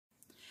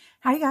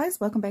Hi guys,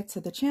 welcome back to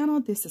the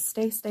channel. This is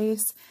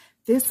Stace.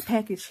 This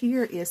package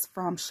here is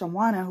from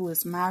Shawana, who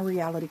is My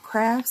Reality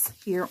Crafts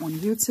here on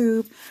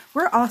YouTube.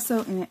 We're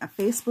also in a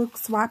Facebook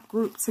swap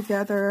group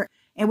together,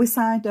 and we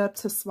signed up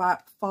to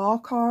swap fall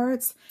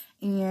cards,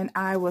 and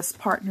I was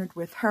partnered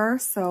with her.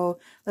 So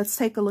let's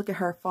take a look at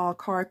her fall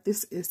card.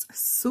 This is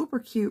super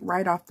cute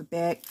right off the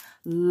bat.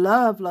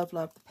 Love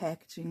the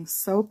packaging.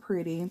 So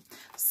pretty.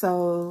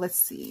 So let's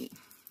see.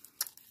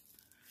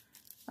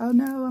 Oh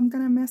no, I'm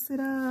gonna mess it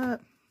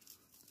up.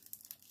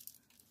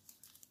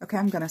 Okay,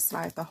 I'm going to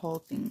slide the whole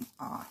thing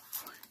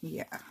off.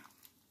 Yeah.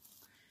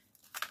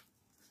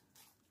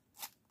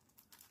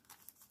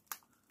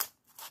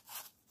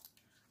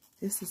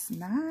 This is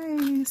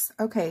nice.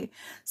 Okay,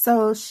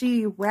 so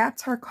she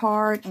wrapped her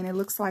card, and it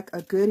looks like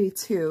a goodie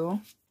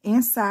too,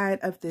 inside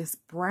of this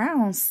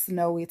brown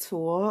snowy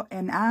tulle.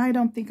 And I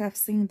don't think I've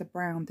seen the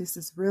brown. This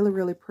is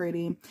really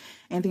pretty.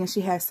 And then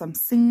she has some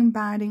seam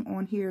binding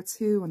on here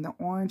too, and the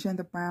orange and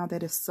the brown.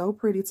 That is so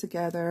pretty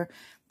together.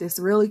 This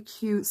really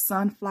cute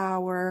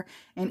sunflower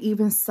and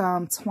even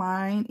some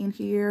twine in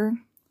here.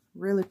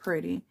 Really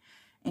pretty.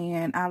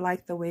 And I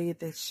like the way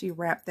that she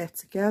wrapped that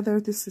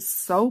together. This is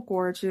so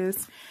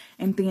gorgeous.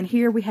 And then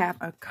here we have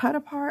a cut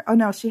apart. Oh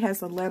no, she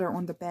has a letter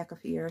on the back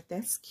of here.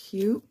 That's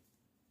cute.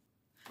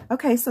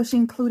 Okay, so she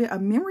included a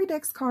memory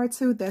dex card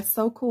too. That's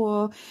so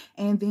cool.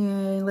 And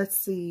then let's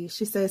see.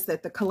 She says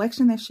that the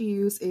collection that she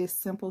used is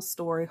Simple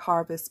Story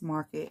Harvest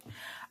Market.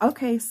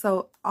 Okay,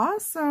 so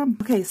awesome.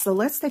 Okay, so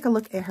let's take a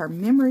look at her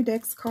memory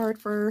dex card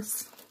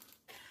first.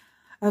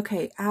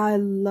 Okay, I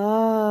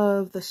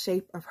love the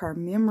shape of her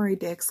memory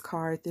dex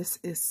card. This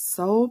is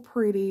so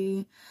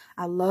pretty.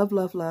 I love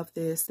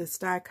this. This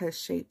die cut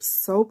shape,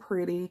 so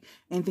pretty.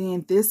 And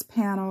then this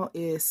panel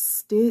is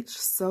stitched,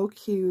 so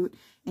cute.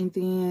 And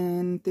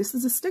then this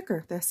is a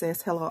sticker that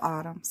says Hello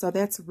Autumn. So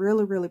that's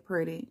really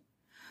pretty.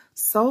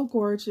 So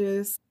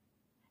gorgeous.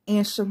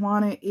 And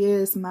Shawana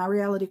is My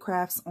Reality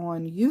Crafts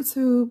on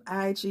YouTube,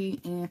 IG,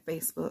 and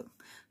Facebook.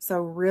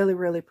 So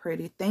really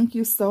pretty. Thank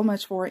you so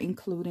much for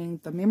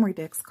including the memory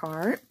dex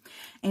card.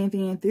 And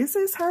then this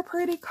is her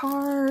pretty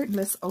card.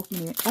 Let's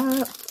open it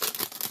up.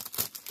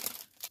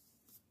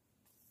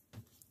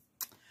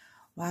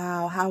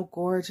 Wow, how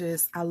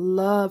gorgeous. I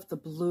love the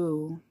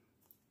blue.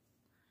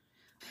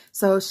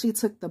 So she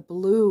took the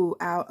blue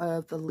out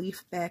of the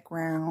leaf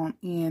background,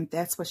 and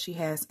that's what she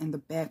has in the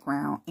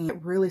background. And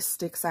it really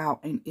sticks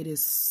out, and it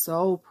is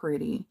so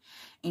pretty.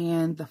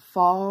 And the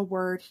fall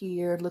word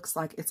here looks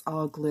like it's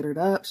all glittered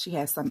up. She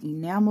has some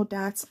enamel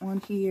dots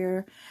on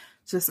here.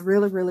 Just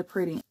really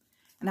pretty.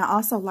 And I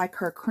also like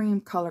her cream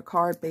color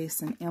card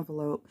base and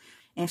envelope.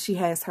 And she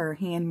has her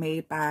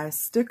handmade by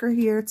sticker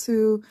here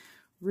too.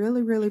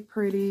 Really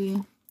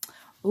pretty.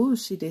 Oh,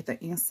 she did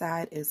the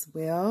inside as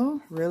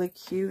well. Really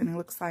cute. And it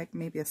looks like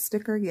maybe a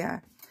sticker. Yeah,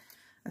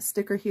 a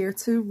sticker here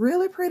too.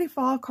 Really pretty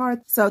fall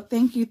card. So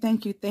thank you,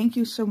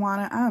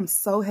 Shawana. I'm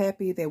so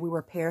happy that we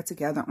were paired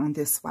together on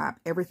this swap.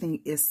 Everything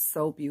is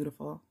so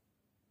beautiful.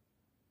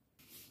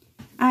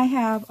 I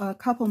have a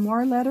couple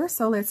more letters,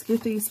 so let's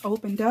get these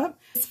opened up.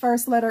 This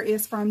first letter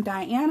is from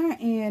Diana,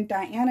 and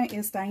Diana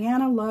is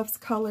Diana Loves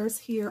Colors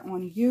here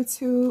on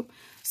YouTube.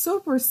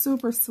 Super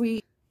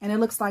sweet. And it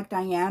looks like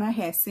Diana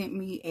has sent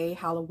me a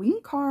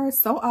Halloween card.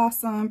 So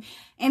awesome.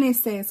 And it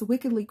says,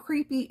 wickedly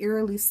creepy,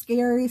 eerily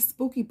scary,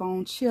 spooky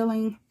bone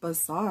chilling,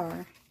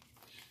 bizarre.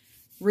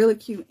 Really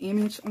cute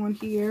image on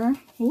here.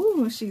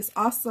 Ooh, she's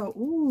also,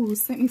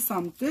 sent me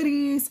some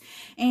goodies.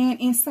 And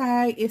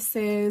inside it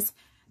says,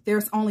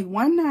 there's only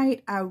one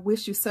night. I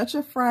wish you such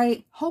a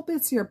fright. Hope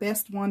it's your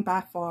best one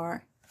by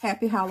far.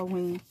 Happy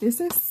Halloween.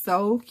 This is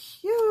so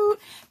cute.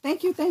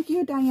 Thank you,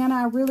 Diana.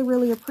 I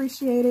really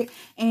appreciate it.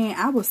 And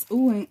I was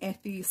oohing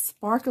at these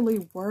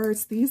sparkly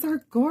words. These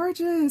are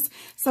gorgeous.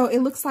 So it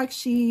looks like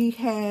she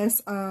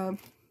has,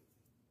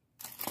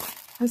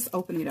 let's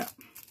open it up.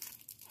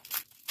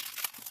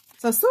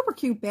 So super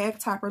cute bag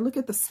topper. Look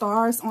at the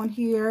stars on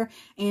here.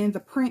 And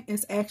the print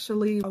is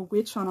actually a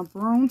witch on a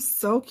broom.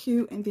 So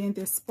cute. And then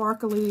this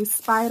sparkly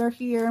spider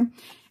here.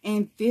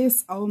 And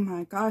this, oh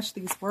my gosh,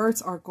 these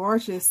words are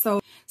gorgeous. So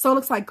it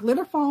looks like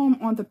glitter foam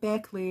on the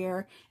back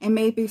layer and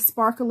maybe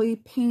sparkly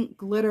pink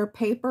glitter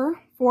paper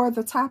for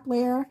the top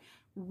layer.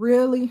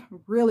 Really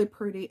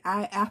pretty.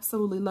 I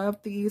absolutely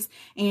love these,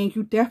 and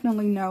you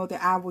definitely know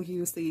that I will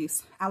use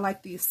these. I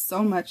like these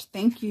so much.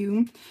 Thank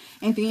you.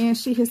 And then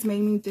she has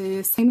made me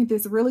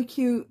this really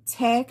cute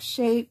tag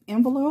shaped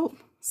envelope.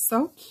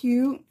 So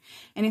cute.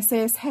 And it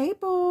says, hey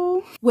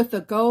boo, with the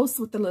ghost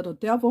with the little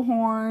devil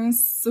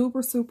horns.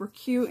 Super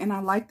cute. And I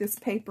like this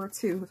paper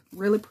too.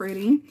 Really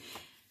pretty.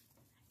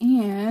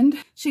 And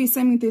she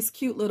sent me this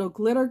cute little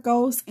glitter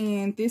ghost,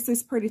 and this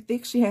is pretty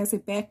thick. She has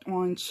it backed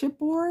on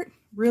chipboard.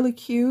 Really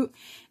cute.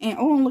 And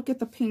oh, look at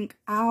the pink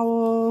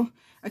owl.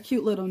 A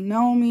cute little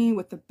Nomi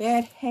with the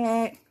bat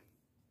hat.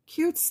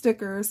 Cute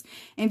stickers.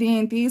 And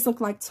then these look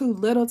like two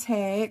little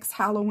tags,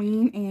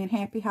 Halloween and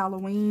Happy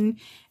Halloween.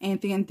 And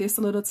then this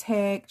little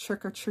tag,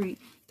 Trick or Treat.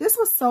 This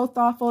was so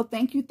thoughtful.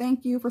 Thank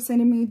you for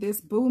sending me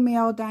this boo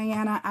mail,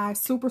 Diana. I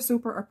super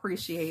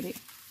appreciate it.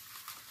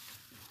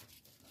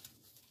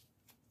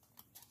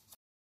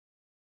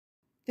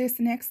 This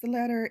next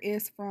letter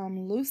is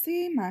from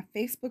Lucy, my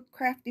Facebook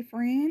crafty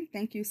friend.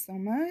 Thank you so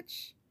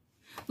much.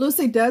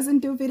 Lucy doesn't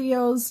do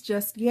videos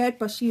just yet,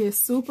 but she is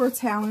super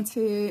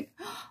talented.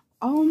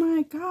 Oh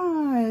my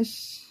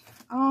gosh.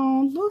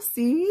 Oh,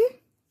 Lucy.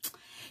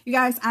 You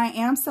guys, I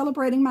am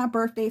celebrating my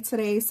birthday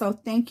today, so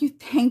thank you,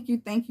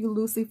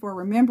 Lucy, for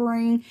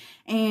remembering.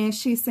 And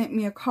she sent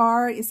me a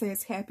card. It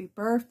says, happy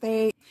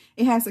birthday.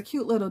 It has a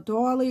cute little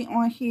dolly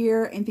on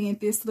here, and then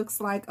this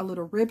looks like a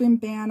little ribbon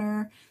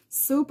banner.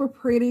 Super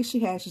pretty.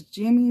 She has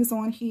jimmies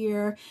on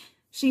here.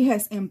 She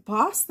has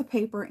embossed the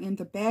paper in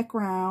the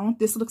background.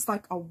 This looks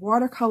like a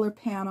watercolor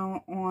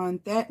panel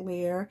on that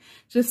layer.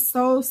 Just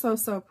so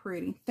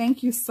pretty.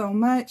 Thank you so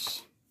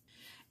much.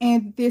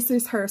 And this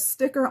is her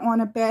sticker on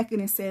the back,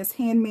 and it says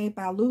handmade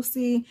by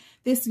Lucy.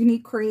 This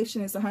unique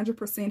creation is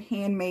 100%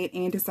 handmade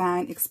and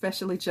designed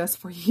especially just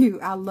for you.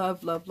 I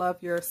love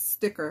your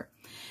sticker.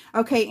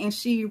 Okay, and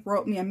she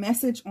wrote me a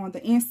message on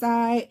the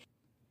inside.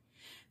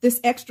 This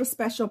extra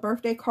special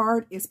birthday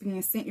card is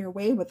being sent your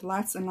way with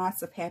lots and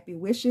lots of happy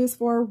wishes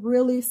for a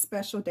really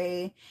special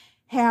day.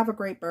 Have a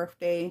great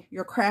birthday.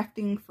 Your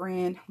crafting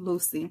friend,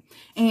 Lucy.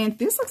 And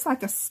this looks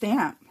like a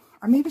stamp,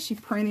 or maybe she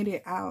printed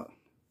it out.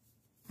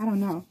 I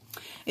don't know.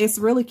 It's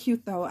really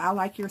cute though. I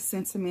like your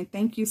sentiment.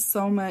 Thank you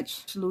so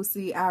much,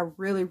 Lucy. I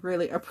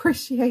really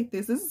appreciate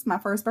this. This is my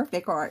first birthday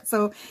card.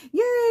 So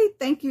yay,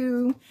 thank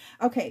you.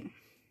 Okay.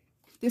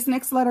 This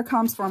next letter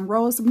comes from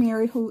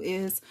RoseMary, who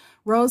is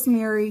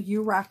RoseMary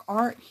You Rock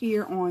Art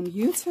here on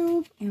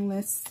YouTube. And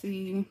let's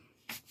see.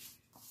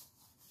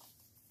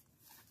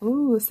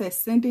 Ooh, it says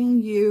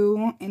sending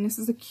you, and this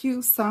is a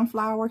cute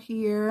sunflower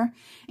here,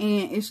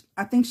 and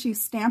I think she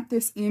stamped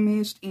this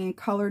image and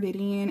colored it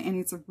in, and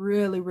it's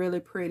really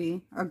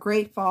pretty. A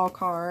great fall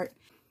card.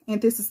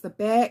 And this is the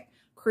back,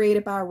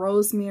 created by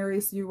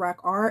RoseMary's You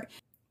Rock Art.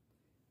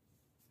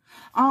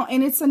 Oh,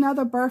 and it's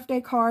another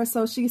birthday card,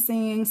 so she's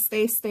saying,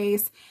 stay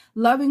Stace,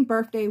 loving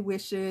birthday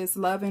wishes,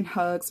 love and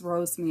hugs,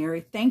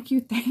 RoseMary. Thank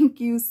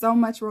you so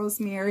much,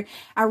 RoseMary.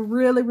 I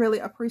really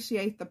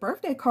appreciate the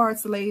birthday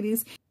cards,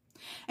 ladies.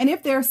 And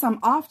if there's some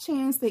off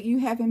chance that you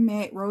haven't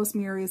met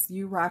RoseMary's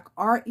You Rock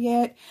Art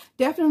yet,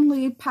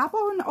 definitely pop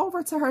on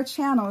over to her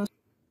channel.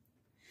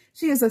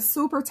 She is a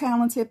super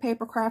talented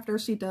paper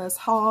crafter. She does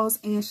hauls,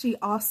 and she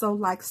also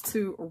likes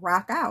to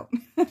rock out.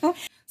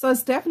 So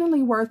it's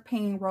definitely worth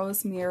paying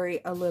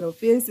RoseMary a little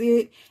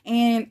visit.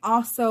 And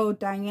also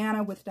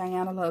Diana with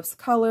Diana Loves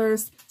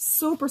Colors.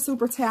 Super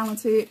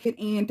talented.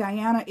 And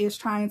Diana is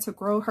trying to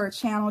grow her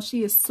channel.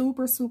 She is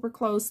super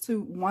close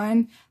to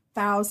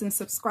 1,000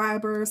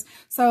 subscribers.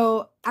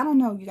 So I don't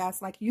know, you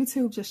guys, like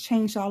YouTube just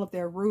changed all of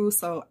their rules,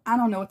 so I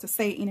don't know what to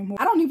say anymore.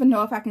 I don't even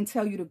know if I can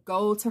tell you to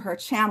go to her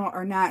channel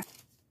or not.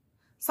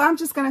 So I'm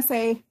just gonna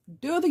say,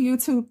 do the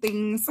YouTube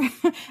things.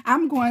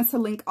 I'm going to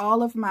link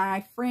all of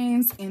my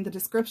friends in the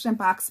description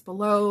box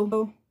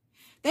below.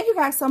 Thank you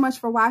guys so much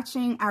for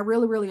watching. I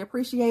really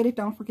appreciate it.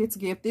 Don't forget to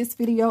give this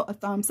video a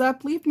thumbs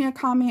up, leave me a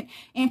comment,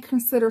 and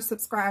consider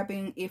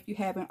subscribing if you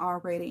haven't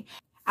already.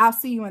 I'll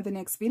see you in the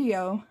next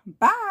video.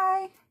 Bye.